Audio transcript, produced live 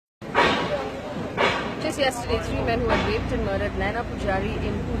news yesterday, 3 men who had raped and murdered Naina Pujari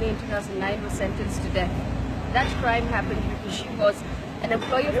in Pune in 2009 were sentenced to death. That crime happened because she was an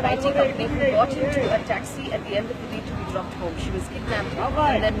employee of an IT company who got into a taxi at the end of the day to be dropped home. She was kidnapped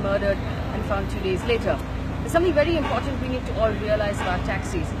and then murdered and found 2 days later. There's something very important we need to all realize about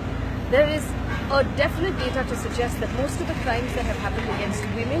taxis. There is a definite data to suggest that most of the crimes that have happened against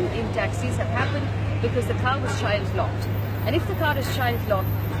women in taxis have happened because the car was child locked. And if the car is child locked,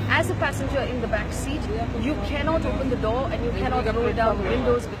 as a passenger in the back seat, you cannot open the door and you cannot roll down the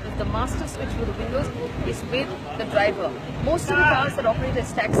windows because the master switch for the windows is with the driver. Most of the cars that operate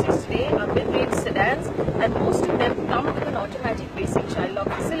as taxis today are mid-range sedans, and most of them come with an automatic basic child lock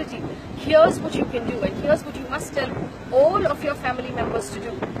facility. Here's what you can do, and here's what you must tell all of your family members to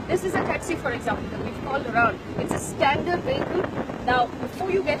do. This is a taxi, for example, that we've called around. It's a standard vehicle. Now,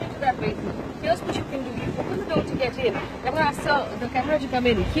 before you get into that vehicle, here's what you can do. You open the door to get in. I'm going to ask the camera to come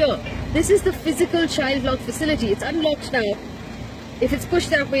in. Here, this is the physical child lock facility. It's unlocked now. If it's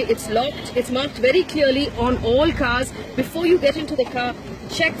pushed that way, it's locked. It's marked very clearly on all cars. Before you get into the car,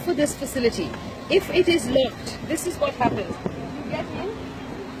 check for this facility. If it is locked, this is what happens. You get in.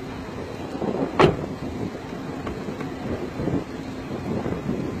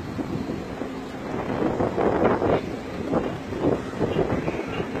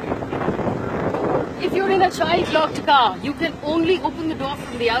 If you're in a child-locked car, you can only open the door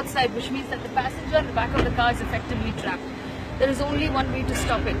from the outside, which means that the passenger in the back of the car is effectively trapped. There is only one way to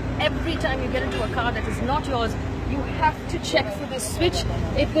stop it. Every time you get into a car that is not yours, you have to check for this switch.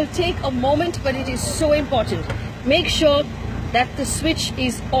 It will take a moment, but it is so important. Make sure that the switch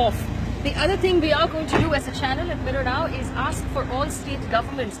is off. The other thing we are going to do as a channel at Mirror Now is ask for all state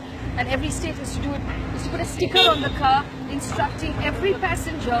governments, and every state has to do it, is to put a sticker on the car instructing every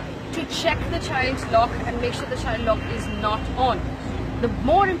passenger to check the child's lock and make sure the child lock is not on. The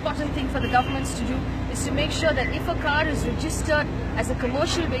more important thing for the governments to do is to make sure that if a car is registered as a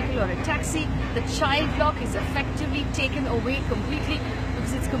commercial vehicle or a taxi, the child lock is effectively taken away completely,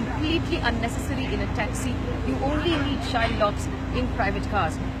 because it's completely unnecessary in a taxi. You only need child locks in private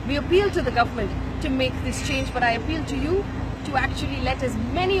cars. We appeal to the government to make this change, but I appeal to you to actually let as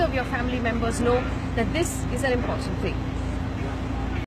many of your family members know that this is an important thing.